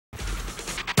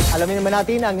Alamin naman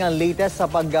natin ang latest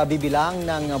sa pagbibilang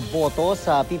ng boto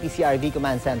sa PPCRV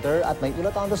Command Center at may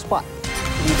ulat on the spot.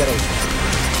 Lida Reyes.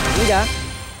 Lida?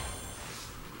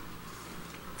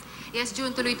 Yes,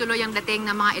 June, tuloy-tuloy ang dating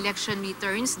ng mga election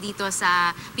returns dito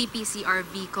sa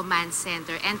PPCRV Command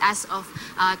Center. And as of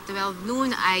 12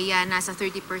 noon ay nasa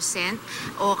 30%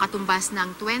 o katumbas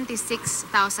ng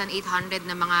 26,800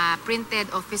 na mga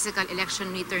printed o physical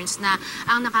election returns na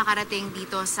ang nakakarating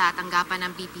dito sa tanggapan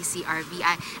ng PPCRV.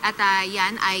 At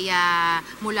yan ay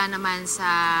mula naman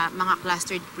sa mga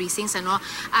clustered precincts. Ano?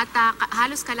 At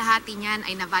halos kalahati niyan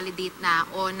ay na-validate na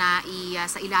o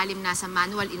sa ilalim na sa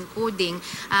manual encoding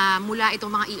mula itong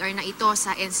mga ER na ito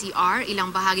sa NCR, ilang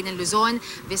bahagi ng Luzon,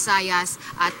 Visayas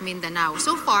at Mindanao.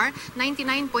 So far,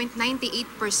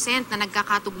 99.98% na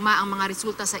nagkakatugma ang mga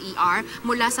resulta sa ER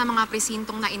mula sa mga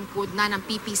presintong na-encode na ng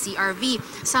PPCRV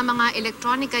sa mga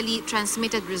electronically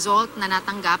transmitted result na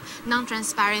natanggap ng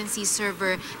transparency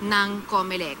server ng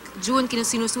COMELEC. June,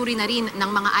 sinusuri na rin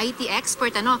ng mga IT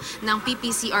expert ng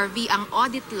PPCRV ang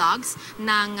audit logs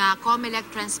ng COMELEC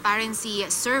transparency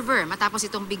server matapos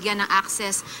itong bigyan ng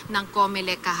access ng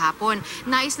COMELEC kahapon.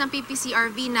 Nais ng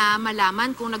PPCRV na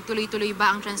malaman kung nagtuloy-tuloy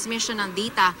ba ang transmission ng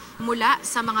data mula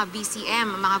sa mga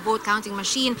VCM, mga vote counting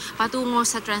machine, patungo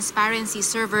sa transparency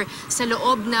server sa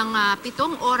loob ng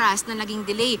 7 oras na naging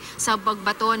delay sa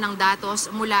pagbato ng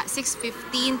datos mula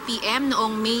 6:15 PM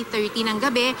noong May 13 ng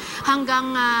gabi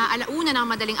hanggang 1:00 ng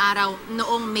madaling araw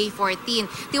noong May 14.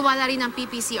 Tiwala rin ng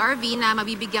PPCRV na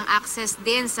mabibigyang access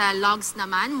din sa logs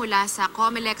naman mula sa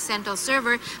COMELEC Central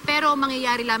Server pero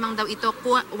mangyayari lamang daw ito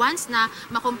once na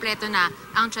makumpleto na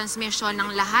ang transmission ng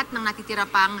lahat ng natitira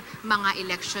pang mga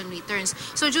election returns.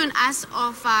 So June, as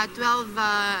of 12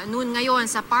 noon ngayon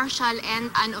sa partial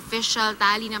and unofficial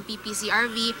tally ng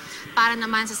PPCRV para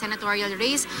naman sa senatorial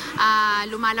race,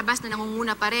 lumalabas na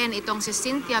nangunguna pa rin itong si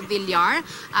Cynthia Villar,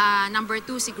 number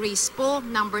 2 si Grace Poe,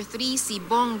 number 3 si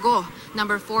Bongo,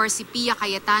 number 4 si Pia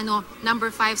Cayetano,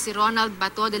 number 5 si Ronald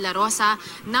Bato de la Rosa,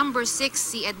 number 6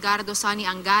 si Edgardo Sonny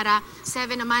Angara,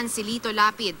 7 naman si Lito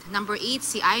Lapid, number 8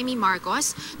 si Amy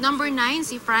Marcos, number 9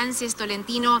 si Francis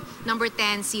Tolentino, number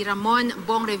 10 si Ramon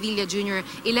Bong Revilla Jr.,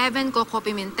 11 Coco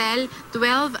Pimentel,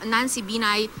 12 Nancy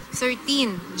Binay,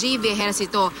 13 J.V.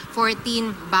 Ejercito,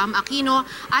 14 Bam Aquino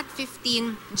at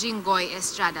 15 Jinggoy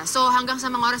Estrada. So hanggang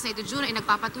sa mga oras na ito, June, ay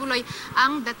nagpapatuloy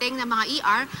ang dating ng mga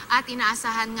ER at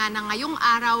inaasahan nga na ngayong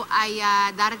araw ay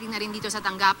darating na rin dito sa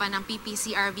tanggapan ng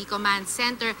PPCRV Command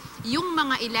Center yung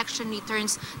mga election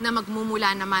returns na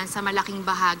magmumula naman sa malaking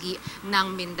bahagi ng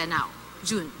Mindanao.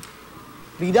 June.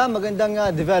 Rida, magandang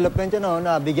development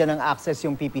na bigyan ng access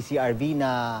yung PPCRV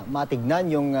na matignan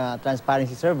yung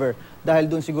transparency server dahil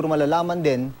doon siguro malalaman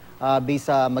din based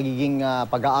sa magiging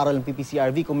pag-aaral ng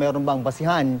PPCRV kung meron bang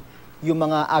basihan yung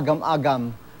mga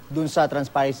agam-agam doon sa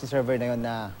transparency server na yun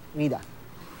na Rida.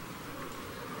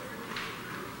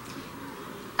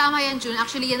 Tama yan, June.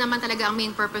 Actually, yan naman talaga ang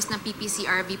main purpose ng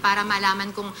PPCRV para malaman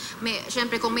kung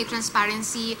syempre kung may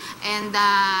transparency and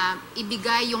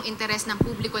ibigay yung interest ng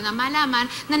publiko na malaman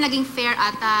na naging fair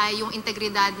at yung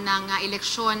integridad ng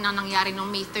eleksyon na nangyari noong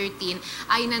May 13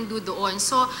 ay nandoon.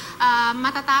 So,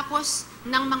 matatapos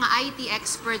ng mga IT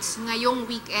experts ngayong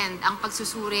weekend ang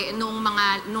pagsusuri nung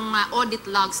audit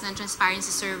logs ng transparency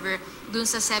server dun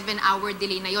sa 7-hour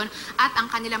delay na yon at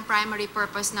ang kanilang primary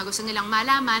purpose na gusto nilang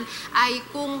malaman ay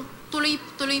kung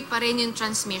tuloy-tuloy pa rin yung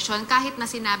transmission kahit na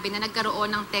sinabi na nagkaroon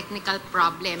ng technical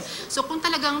problem. So kung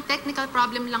talagang technical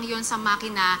problem lang yon sa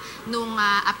makina nung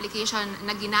application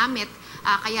na ginamit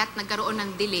kaya't nagkaroon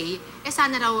ng delay,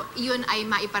 sana raw yun ay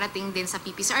maiparating din sa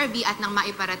PPCRV at nang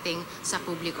maiparating sa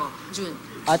publiko. June.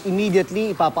 At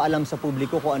immediately ipapaalam sa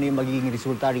publiko kung ano yung magiging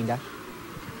resulta, Rida?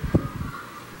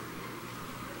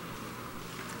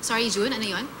 Sorry, June, ano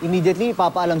yun? Immediately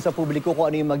ipapaalam sa publiko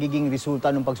kung ano yung magiging resulta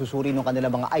ng pagsusuri ng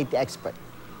kanilang mga IT expert.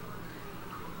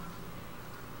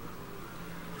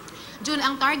 June,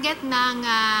 ang target ng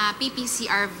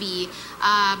PPCRV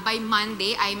by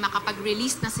Monday ay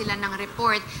makapag-release na sila ng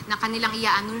report na kanilang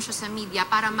i-anunsyo sa media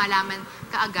para malaman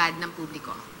kaagad ng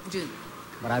publiko. June.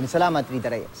 Maraming salamat,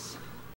 Rita Reyes.